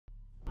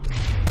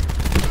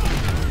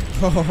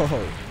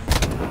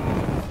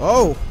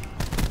Oh!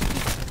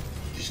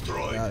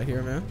 Destroy. Get out of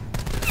here, man.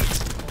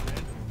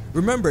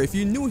 Remember, if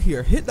you're new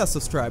here, hit that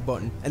subscribe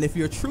button, and if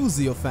you're a true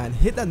Zeo fan,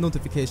 hit that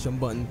notification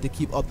button to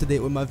keep up to date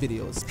with my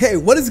videos. Hey,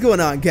 what is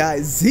going on,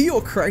 guys?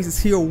 Zeo Crisis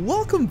here.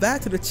 Welcome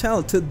back to the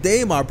channel.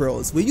 Today, my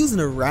bros, we're using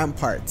a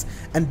Rampart,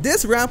 and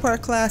this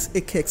Rampart class,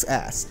 it kicks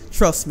ass.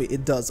 Trust me,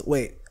 it does.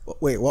 Wait,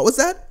 what was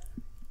that?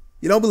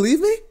 You don't believe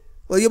me?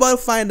 Well, you're about to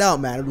find out,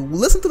 man.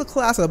 Listen to the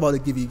class I'm about to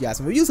give you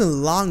guys. We're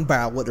using long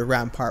barrel with the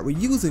Rampart. We're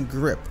using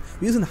grip.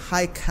 We're using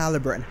high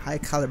caliber and high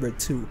caliber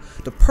 2.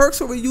 The perks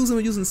we're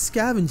using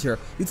scavenger,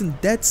 using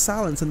dead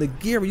silence, and the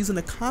gear we're using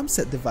a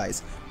comset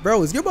device.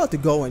 Bros, you're about to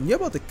go in. You're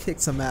about to kick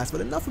some ass.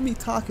 But enough of me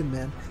talking,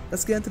 man.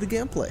 Let's get into the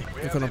gameplay.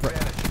 Coming up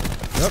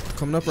right. Yep,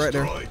 coming up right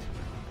there.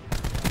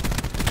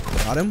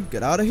 Got him.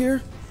 Get out of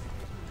here.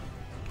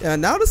 Yeah,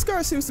 now the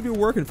scar seems to be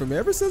working for me.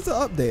 Ever since the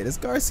update, the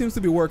scar seems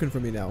to be working for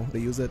me now. They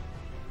use it.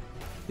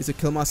 Used to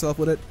kill myself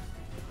with it.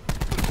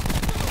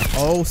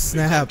 Oh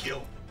snap!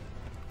 Yep,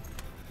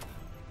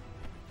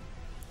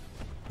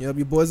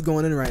 your boy's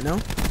going in right now.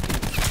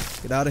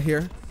 Get out of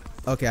here.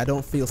 Okay, I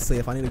don't feel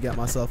safe. I need to get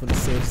myself in the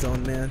safe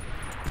zone, man.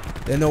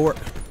 They know where.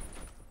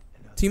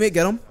 Teammate,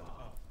 get him.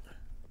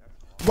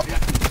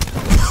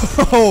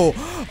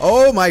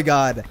 Oh my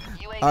God!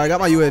 All right, I got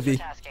my UAV.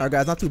 All right,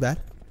 guys, not too bad.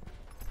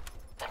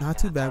 Not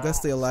too bad. I gotta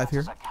stay alive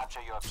here.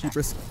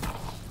 Cheapers.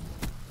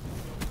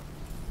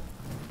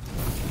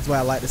 That's why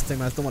I like this thing,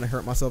 man. I just don't want to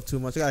hurt myself too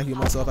much. I gotta heal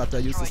myself after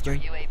I use this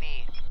thing.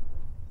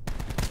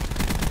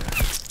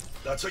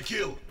 That's a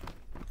kill.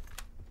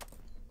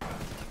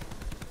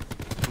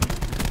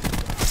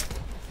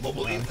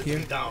 Mobile here.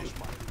 Down.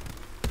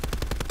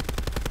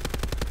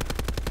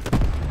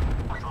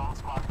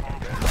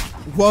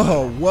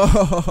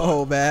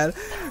 Whoa, man.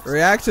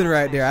 Reaction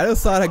right there. I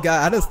just saw that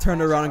guy. I just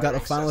turned around and got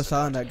a final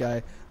shot on that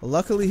guy.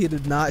 Luckily, he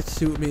did not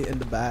shoot me in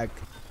the back.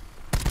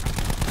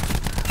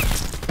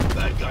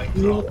 That guy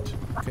dropped.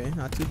 Okay,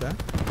 not too bad.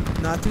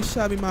 Not too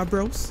shabby, my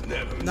bros.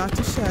 Not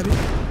too shabby.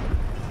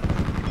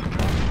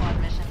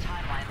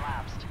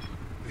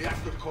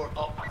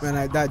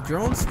 Man, that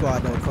drone squad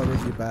though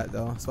covers you back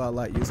though. That's why I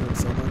like using it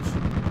so much.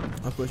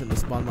 I'm pushing to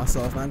spawn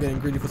myself. Man, I'm getting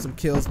greedy for some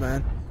kills,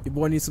 man. Your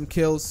boy needs some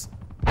kills.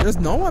 There's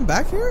no one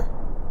back here?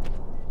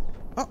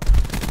 Oh.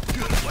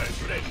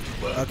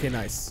 Okay,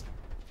 nice.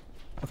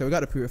 Okay, we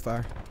got a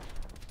purifier.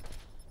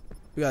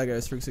 We gotta get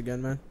our streaks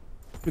again, man.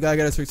 We gotta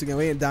get our streaks again.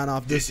 We ain't down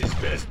off this. This is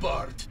best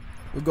part.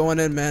 We're going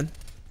in, man.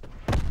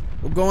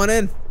 We're going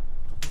in.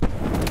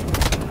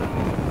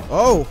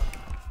 Oh.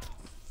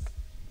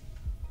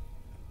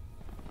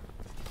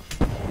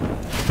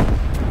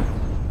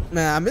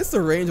 Man, I missed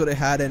the range what they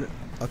had in.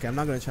 Okay, I'm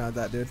not gonna try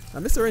that, dude. I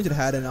missed the range it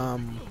had in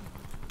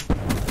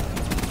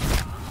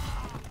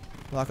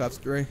Black Ops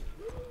 3.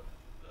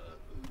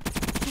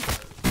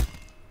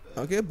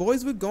 Okay,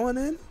 boys, we're going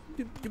in.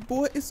 Your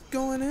boy is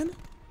going in.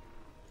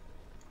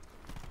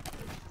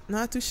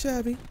 Not too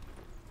shabby.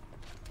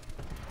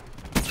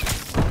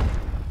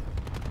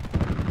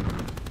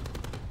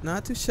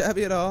 Not too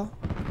shabby at all.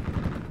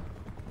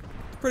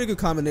 Pretty good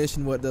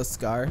combination with the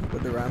scar,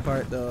 with the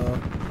Rampart, the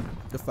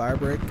fire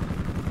break.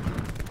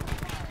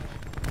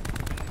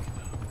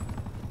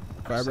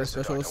 Fire break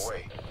specials.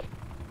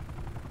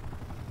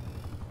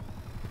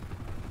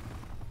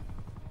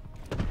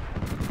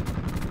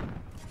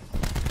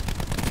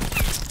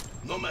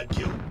 Nomad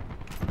kill.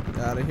 Get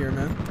out of here,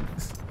 man.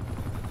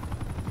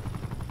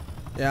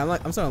 Yeah,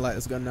 I'm starting to like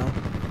this gun now.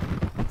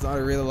 I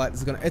really like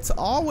this gun. It's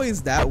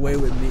always that way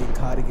with me in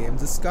COD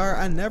games. The scar,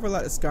 I never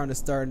liked the scar in the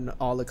start in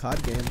all the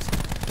COD games.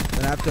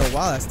 And after a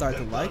while, I started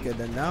to like it,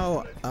 and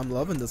now I'm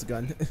loving this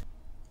gun.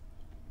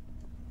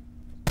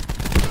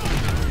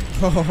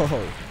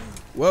 Oh,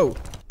 whoa!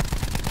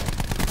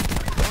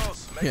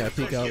 Yeah,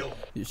 peek out.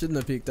 You shouldn't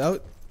have peeked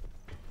out.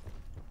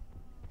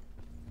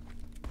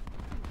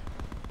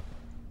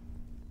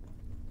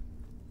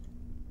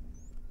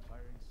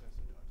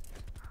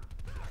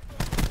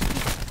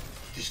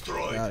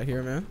 Destroy. Get out of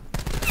here, man.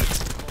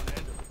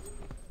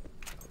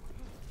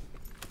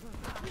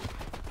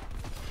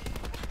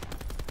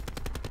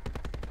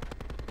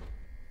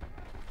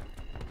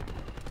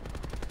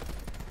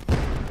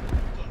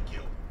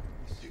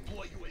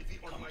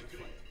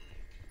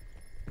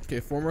 Okay,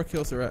 4 more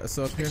kills are us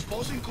up here.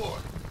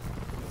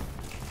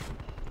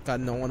 Got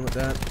no one with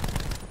that.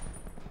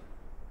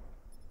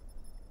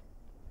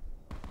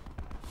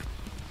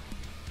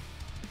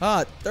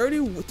 Ah,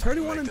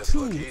 31 and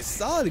 2.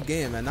 Solid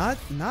game, man.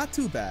 Not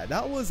too bad.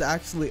 That was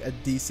actually a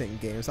decent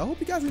game. So I hope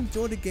you guys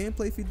enjoyed the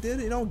gameplay. If you did,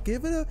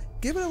 give it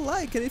a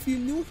like. And if you're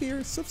new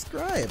here,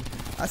 subscribe.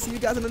 I'll see you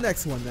guys in the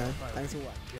next one, man. Thanks for watching.